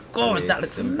 Oh my God, that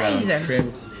looks amazing.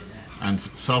 Shrimps and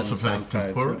salsa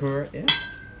tempura. Yeah.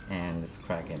 And this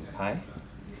Kraken pie.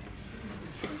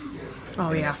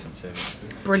 Oh yeah.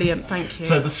 Brilliant. Thank you.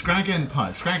 So the scrag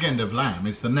end of lamb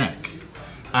is the neck.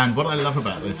 And what I love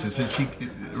about this is that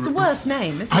it's the worst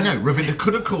name, isn't it? I know, Ravinda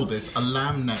could have called this a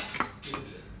lamb neck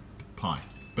pie,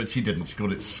 but she didn't. She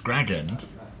called it scrag end,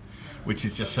 which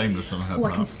is just shameless on her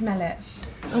part. I can smell it.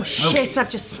 Oh shit, I've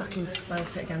just fucking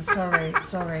spelt it again. Sorry.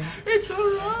 It's alright.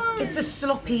 It's a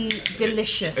sloppy,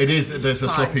 delicious It is, there's a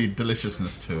pie. Sloppy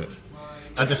deliciousness to it.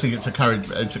 I just think it's a curried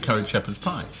shepherd's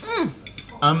pie.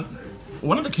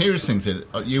 One of the curious things is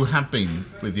you have been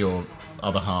with your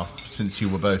other half since you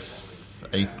were both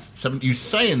 7. You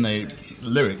say in the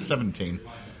lyrics 17.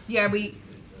 Yeah, we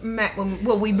met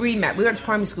we re-met. We went to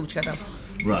primary school together.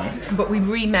 Right. But we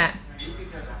re-met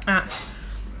at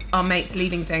our mate's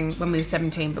leaving thing when we were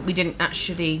 17, but we didn't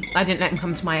actually... I didn't let him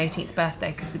come to my 18th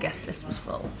birthday because the guest list was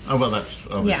full. Oh, well, that's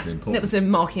obviously important. It was a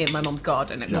marquee in my mum's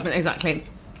garden. It wasn't exactly...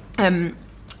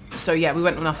 so, yeah, we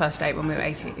went on our first date when we were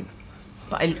 18.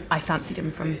 But I fancied him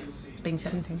from being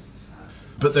 17.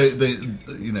 But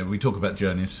we talk about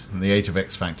journeys in the age of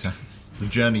X Factor. The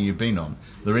journey you've been on.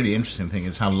 The really interesting thing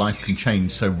is how life can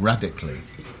change so radically,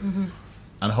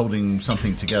 and holding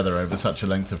something together over such a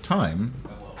length of time.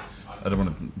 I don't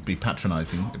want to be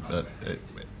patronising, but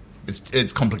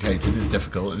it's complicated. It's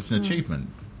difficult. It's an achievement.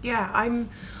 Yeah,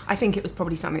 I think it was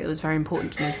probably something that was very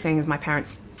important to me, seeing as my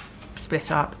parents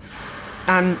split up,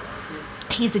 and.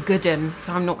 He's a good one,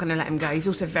 so I'm not going to let him go. He's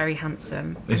also very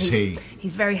handsome. Is he?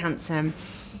 He's very handsome,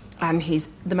 and he's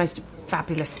the most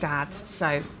fabulous dad.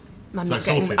 So I'm not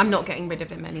getting rid of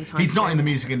him anytime soon. He's not in the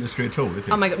music industry at all, is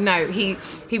he? Oh my God, no. He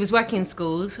was working in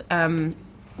schools, and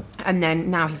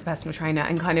then now he's a personal trainer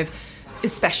and kind of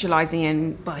is specialising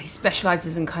in. Well, he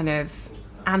specialises in kind of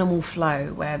animal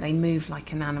flow, where they move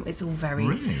like an animal. It's all very...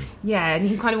 Really? Yeah, and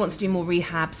he kind of wants to do more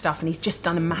rehab stuff, and he's just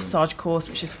done a massage course,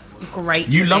 which is great.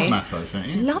 You love massage, don't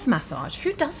you? Love massage.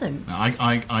 Who doesn't?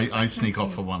 I sneak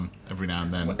off for one every now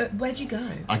and then. Where'd you go?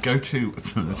 I go to...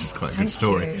 This is quite a good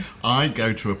story. You. I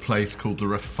go to a place called The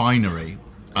Refinery,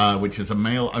 which is a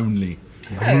male-only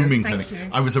grooming clinic.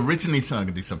 I was originally... So I'm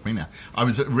going to do something now. I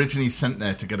was originally sent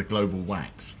there to get a global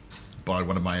wax by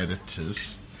one of my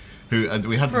editors...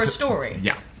 we had for a story?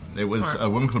 Yeah. It was a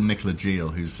woman called Nicola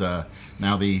Giel, who's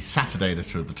now the Saturday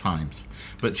editor of The Times.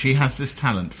 But she has this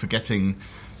talent for getting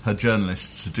her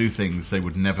journalists to do things they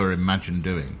would never imagine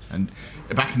doing. And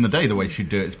back in the day, the way she'd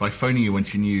do it is by phoning you when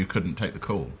she knew you couldn't take the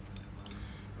call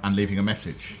and leaving a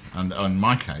message. And in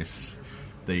my case,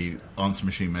 the answer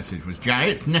machine message was,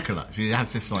 Jay, it's Nicola. She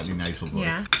has this slightly nasal voice.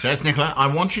 Yeah. Jay, it's Nicola. I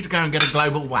want you to go and get a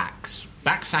global wax.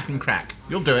 Back, sack and crack.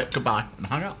 You'll do it. Goodbye. And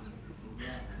hung up.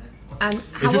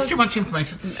 Is this too much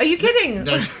information? Are you kidding?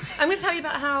 No. I'm going to tell you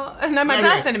about how... No, my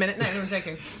birth in a minute. No, I'm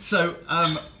joking. So,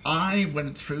 I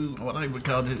went through what I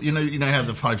regarded... You know how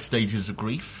the 5 stages of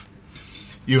grief?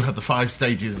 You have the 5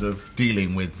 stages of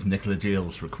dealing with Nicola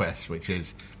Giel's request, which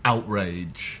is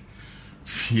outrage,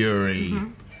 fury,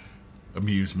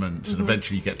 amusement, and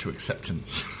eventually you get to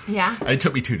acceptance. Yeah. And it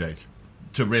took me 2 days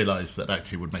to realise that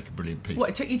actually would make a brilliant piece. What,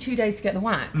 it took you 2 days to get the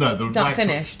wax? No, the wax,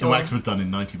 finished? The wax was done in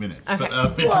 90 minutes. Okay.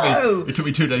 But it took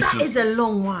me 2 days That is a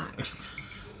long wax.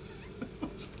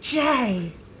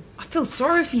 Jay, I feel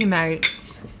sorry for you, mate.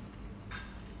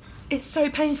 It's so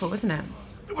painful, isn't it?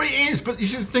 Well, it is, but you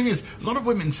see, the thing is, a lot of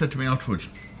women said to me afterwards,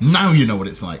 now you know what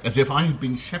it's like, as if I have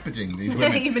been shepherding these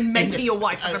women. You've been making your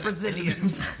wife a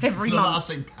Brazilian every the month. last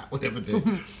thing Pat would ever do.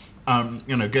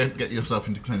 Get yourself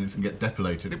into clinics and get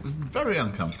depilated. It was very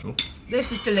uncomfortable.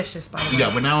 This is delicious, by the way.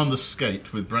 Yeah, we're now on the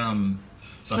skate with brown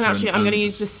butter. Actually, I'm going to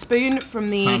use the spoon from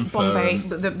the Sampha. Bombay,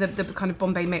 the kind of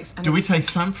Bombay mix. And Do we say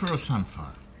Sampha or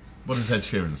Samphire? What does Ed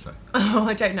Sheeran say? Oh,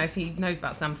 I don't know if he knows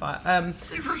about Samphire.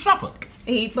 He's from Suffolk.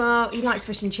 He likes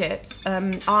fish and chips.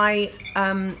 I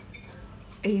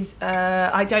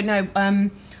don't know.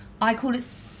 I call it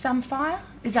Samphire.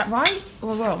 Is that right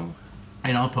or wrong?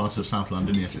 In our part of South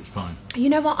London, yes, it's fine. You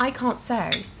know what I can't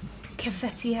say?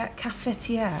 Cafetiere.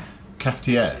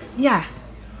 Cafetiere. Yeah.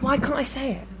 Why can't I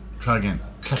say it? Try again.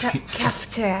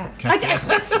 Cafetiere.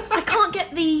 I can't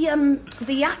get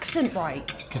the accent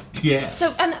right. Cafetiere.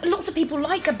 So, and lots of people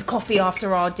like a coffee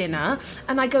after our dinner,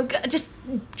 and I go, just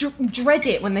dread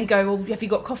it when they go, well, have you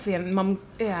got coffee? And Mum,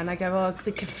 yeah, and I go, oh,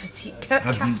 the cafetiere.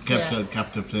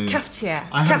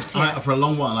 Cafetiere. For a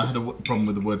long while, I had a problem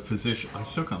with the word physician. I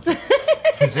still can't say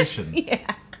physician.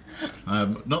 Yeah.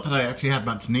 Not that I actually had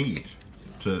much need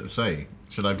to say,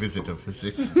 should I visit a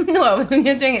physician? No, when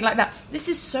you're doing it like that. This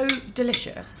is so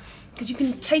delicious, because you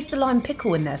can taste the lime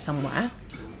pickle in there somewhere.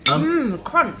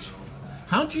 Crunch.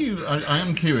 How do you... I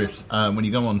am curious, when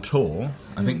you go on tour,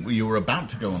 I think you were about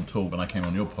to go on tour when I came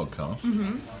on your podcast.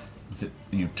 Mm-hmm. Was it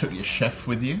you took your chef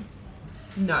with you?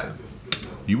 No.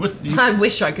 You I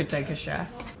wish I could take a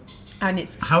chef. And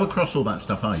it's... How across all that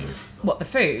stuff are you? What, the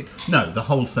food? No, the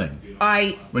whole thing.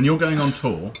 When you're going on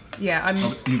tour... Yeah,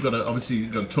 you've got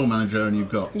a tour manager and you've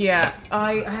got... Yeah,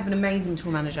 I have an amazing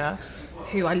tour manager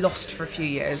who I lost for a few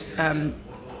years. And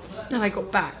I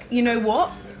got back. You know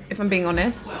what? If I'm being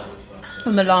honest,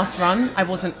 on the last run, I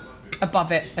wasn't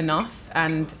above it enough,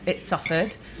 and it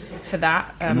suffered for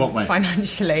that. In what way?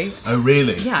 Financially. Oh,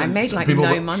 really? Yeah, I made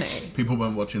no money. People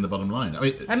weren't watching the bottom line.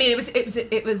 I mean,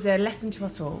 it was a lesson to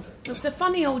us all. It was a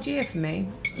funny old year for me.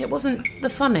 It wasn't the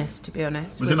funnest, to be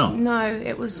honest. Was it not? No,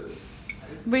 it was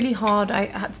really hard. I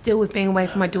had to deal with being away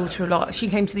from my daughter a lot. She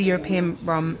came to the European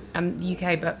run and the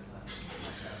UK, but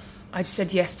I'd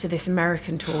said yes to this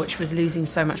American tour, which was losing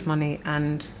so much money,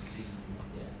 and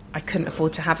I couldn't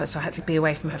afford to have her, so I had to be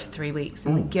away from her for 3 weeks.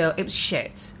 And the guilt, it was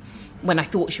shit when I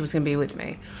thought she was going to be with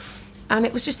me. And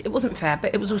it wasn't fair,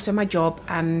 but it was also my job,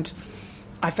 and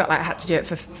I felt like I had to do it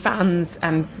for fans,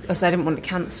 and because I didn't want to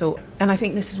cancel. And I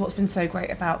think this is what's been so great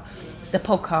about the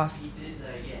podcast.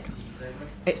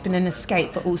 It's been an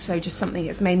escape, but also just something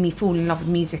that's made me fall in love with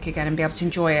music again and be able to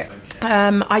enjoy it.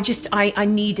 I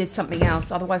needed something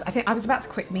else. Otherwise, I think I was about to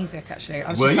quit music, actually.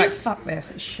 I was like, fuck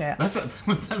this, it's shit. That's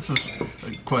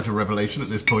quite a revelation at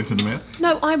this point in the minute.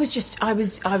 No, I was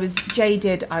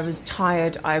jaded, I was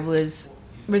tired, I was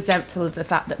resentful of the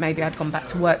fact that maybe I'd gone back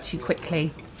to work too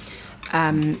quickly.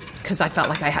 Because I felt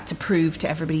like I had to prove to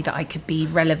everybody that I could be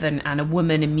relevant and a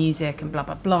woman in music and blah,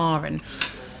 blah, blah. And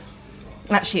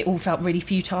actually, it all felt really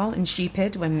futile and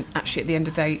stupid when actually at the end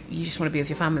of the day, you just want to be with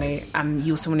your family and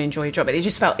you also want to enjoy your job. But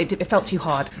it felt too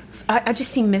hard. I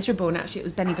just seemed miserable, and actually it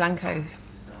was Benny Blanco,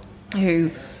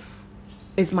 who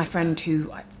is my friend who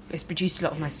has produced a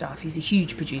lot of my stuff. He's a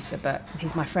huge producer, but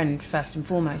he's my friend first and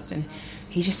foremost. And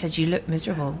he just said, you look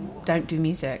miserable, don't do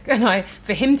music. And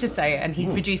for him to say it, and he's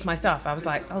produced my stuff, I was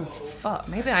like, oh, fuck,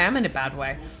 maybe I am in a bad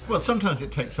way. Well, sometimes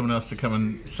it takes someone else to come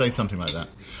and say something like that.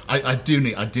 I do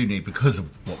need, because of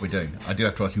what we're doing, I do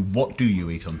have to ask you, what do you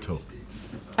eat on tour?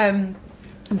 I'm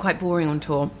quite boring on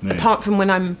tour. Yeah. Apart from when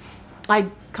I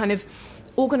kind of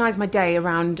organise my day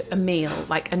around a meal,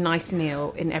 like a nice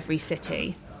meal in every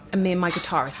city. And me and my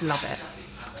guitarist love it.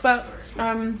 But,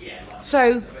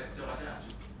 so...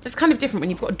 It's kind of different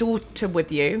when you've got a daughter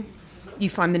with you.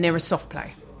 You find the nearest soft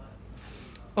play,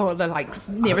 or the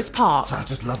nearest park. So I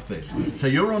just love this. So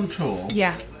you're on tour.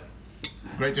 Yeah.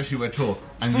 Great Jessie Ware tour,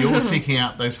 and you're seeking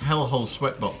out those hellhole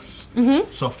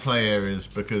sweatbox soft play areas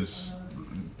because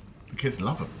the kids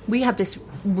love them. We had this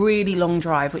really long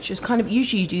drive, which is kind of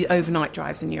usually you do overnight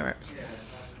drives in Europe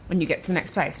when you get to the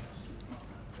next place,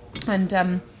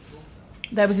 and.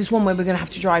 There was this one where we're going to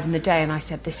have to drive in the day, and I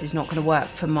said, this is not going to work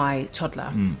for my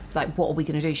toddler. Like, what are we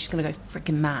going to do? She's going to go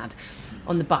freaking mad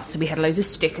on the bus. So we had loads of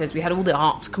stickers. We had all the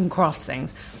arts and crafts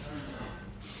things.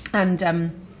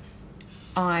 And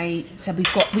I said,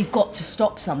 we've got to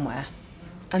stop somewhere.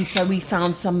 And so we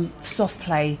found some soft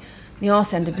play, the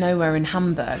arse end of nowhere in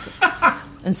Hamburg,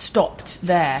 and stopped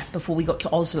there before we got to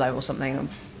Oslo or something.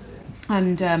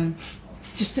 And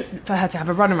just for her to have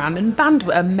a run around. And the band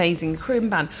were amazing. The Korean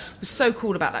band was so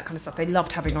cool about that kind of stuff. They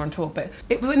loved having her on tour. But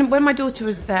when my daughter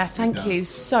was there, thank you,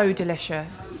 so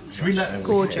delicious. Should we let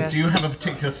gorgeous? Do you have a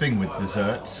particular thing with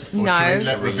desserts? Or No. Should we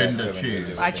let Ravinda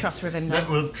choose? I trust Ravinda.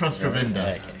 We'll trust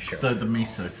Ravinda. Okay, sure. The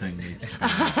miso thing needs to be.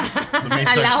 The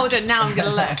miso, Allowed it now. I'm going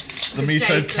to look. the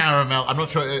miso caramel. I'm not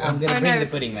sure. I'm going to Oh, bring no, the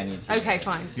it's- pudding menu to you. Okay,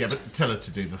 fine. Yeah, but tell her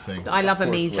to do the thing. I love a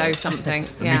course, miso well. something.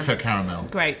 The Yeah. miso caramel.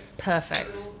 Great.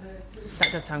 Perfect.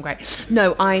 That does sound great.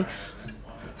 No,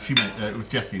 She made it was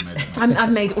Jessie made it.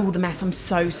 I've made all the mess. I'm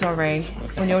so sorry.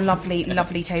 On your lovely,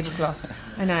 lovely tablecloth.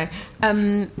 I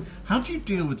know. How do you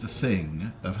deal with the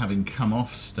thing of having come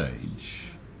off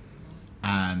stage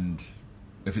and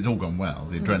if it's all gone well,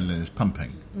 the adrenaline is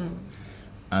pumping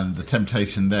and the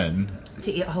temptation then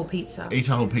To eat a whole pizza. eat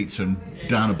a whole pizza and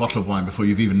down a bottle of wine before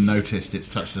you've even noticed it's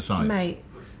touched the sides? Mate,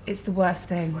 it's the worst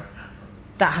thing.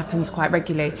 That happens quite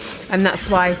regularly. And that's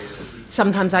why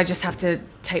sometimes I just have to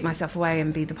take myself away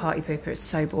and be the party pooper. It's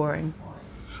so boring.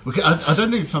 Okay, I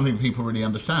don't think it's something people really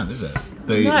understand, is it?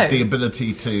 No. The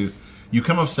ability to... You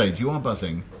come off stage, you are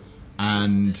buzzing,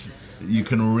 and you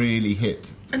can really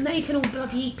hit... And they can all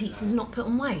bloody eat pizzas and not put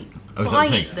on weight. Oh, but is that I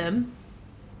the thing? eat them,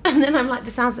 and then I'm like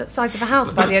the size of a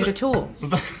house by the end of tour. But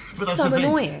that's So the thing.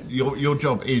 annoying. Your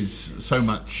job is so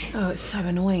much Oh, it's so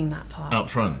annoying, that part. out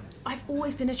front. I've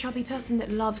always been a chubby person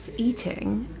that loves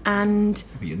eating, and...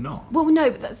 But you're not. Well, no,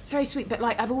 but that's very sweet, but,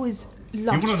 like, I've always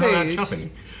loved You want food. to know that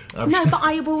chubby? No, but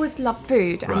I've always loved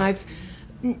food, and Right. I've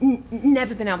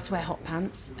never been able to wear hot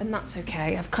pants, and that's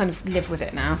okay. I've kind of lived with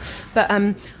it now. But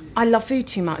I love food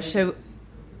too much, so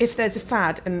if there's a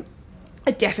fad, and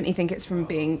I definitely think it's from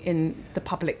being in the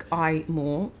public eye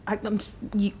more,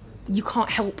 you can't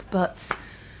help but...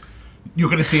 You're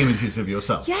going to see images of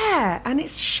yourself. Yeah, and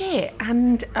it's shit,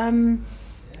 and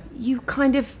you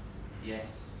kind of...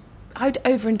 I'd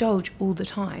overindulge all the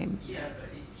time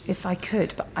if I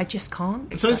could, but I just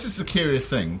can't. So this is the curious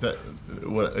thing that,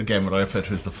 again, what I refer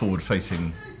to as the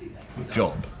forward-facing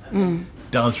job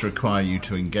does require you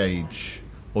to engage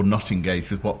or not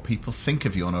engage with what people think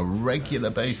of you on a regular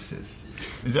basis.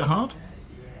 Is it hard?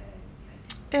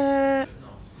 I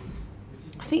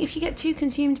think if you get too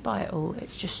consumed by it all,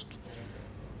 it's just...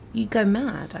 You go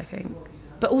mad, I think.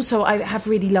 But also, I have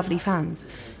really lovely fans.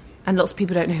 And lots of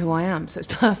people don't know who I am, so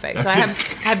it's perfect. So I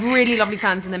have really lovely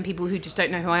fans, and then people who just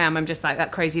don't know who I am. I'm just like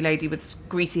that crazy lady with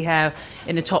greasy hair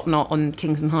in a top knot on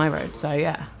Kingston High Road. So,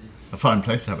 yeah. A fine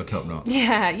place to have a top knot.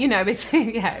 Yeah, it's,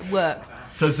 yeah, it works.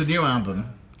 So it's the new album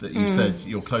that you said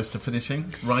you're close to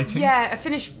finishing, writing? Yeah,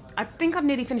 I think I've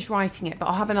nearly finished writing it, but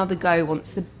I'll have another go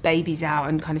once the baby's out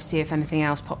and kind of see if anything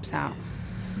else pops out.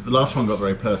 The last one got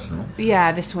very personal.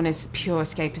 Yeah, this one is pure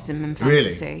escapism and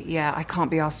fantasy. Really? Yeah, I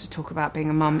can't be asked to talk about being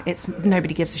a mum. It's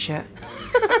nobody gives a shit.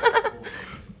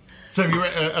 So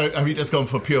have you just gone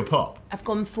for pure pop? I've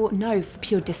gone for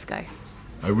pure disco.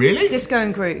 Oh, really? Disco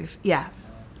and groove, yeah.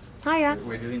 Hiya.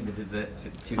 We're doing the desserts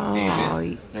at 2 Oh,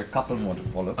 stages. There are a couple more to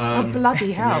follow. Oh,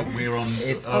 bloody hell. We're on...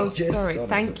 It's Oh, just sorry, started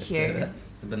thank with the you.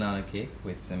 desserts. The banana cake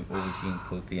with some Ovaltine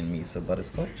kulfi and miso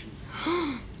butterscotch.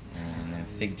 And a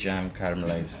fig jam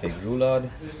caramelized fig roulade.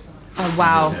 Oh,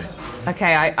 wow.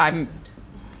 Okay, I'm...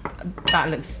 That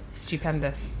looks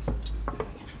stupendous.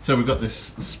 So we've got this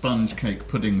sponge cake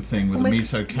pudding thing with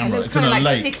Almost- a miso It caramel. looks It's in kind a of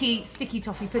like lake. sticky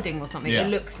toffee pudding or something. Yeah. It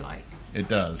looks like. It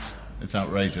does. It's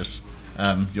outrageous.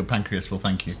 Your pancreas will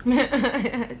thank you.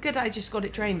 Good, I just got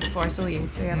it drained before I saw you.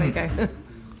 So yeah, there you go.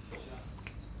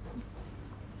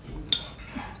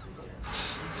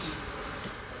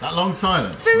 That long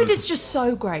silence. Food was- is just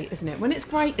so great, isn't it? When it's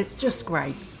great, it's just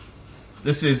great.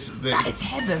 This is... That is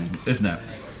heaven. Isn't it?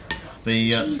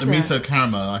 The Jesus. miso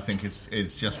caramel, I think,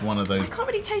 is just one of those... I can't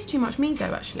really taste too much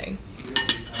miso, actually.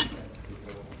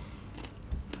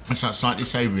 It's that slightly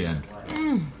savoury end.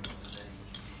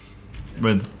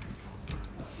 With...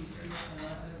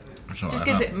 Sorry, Just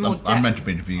gives it more I'm depth. meant to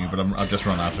be interviewing you, but I've just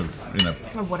run out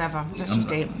of, Oh, whatever. Let's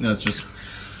just eat. No, it's just...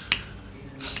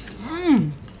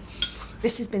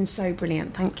 This has been so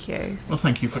brilliant. Thank you. Well,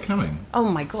 thank you for coming. Oh,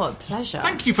 my God. Pleasure.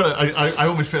 Thank you for... I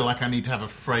almost feel like I need to have a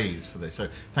phrase for this. So,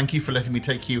 thank you for letting me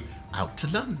take you out to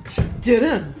lunch.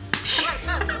 Dinner.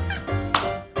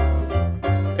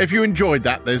 If you enjoyed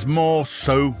that, there's more,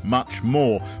 so much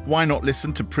more. Why not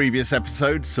listen to previous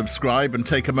episodes, subscribe, and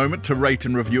take a moment to rate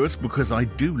and review us, because I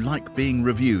do like being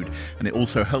reviewed, and it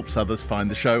also helps others find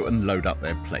the show and load up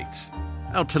their plates.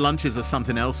 Out to Lunch is a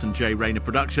Something Else and Jay Rayner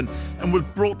production and was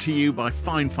brought to you by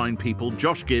fine people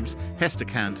Josh Gibbs, Hester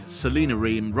Cant, Selena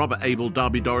Ream, Robert Abel,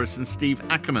 Darby Doris and Steve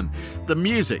Ackerman. The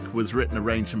music was written,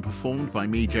 arranged and performed by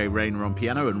me, Jay Rayner, on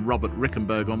piano and Robert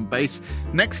Rickenberg on bass.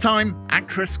 Next time,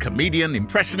 actress, comedian,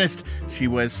 impressionist, she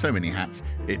wears so many hats,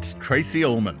 it's Tracy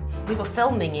Ullman. We were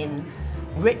filming in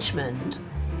Richmond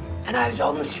and I was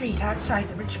on the street outside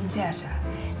the Richmond Theatre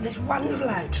in this wonderful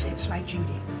outfit like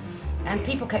Judy. And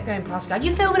people kept going past going,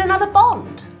 you filming another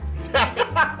Bond?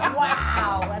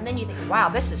 Wow. And then you think, wow,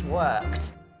 this has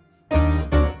worked.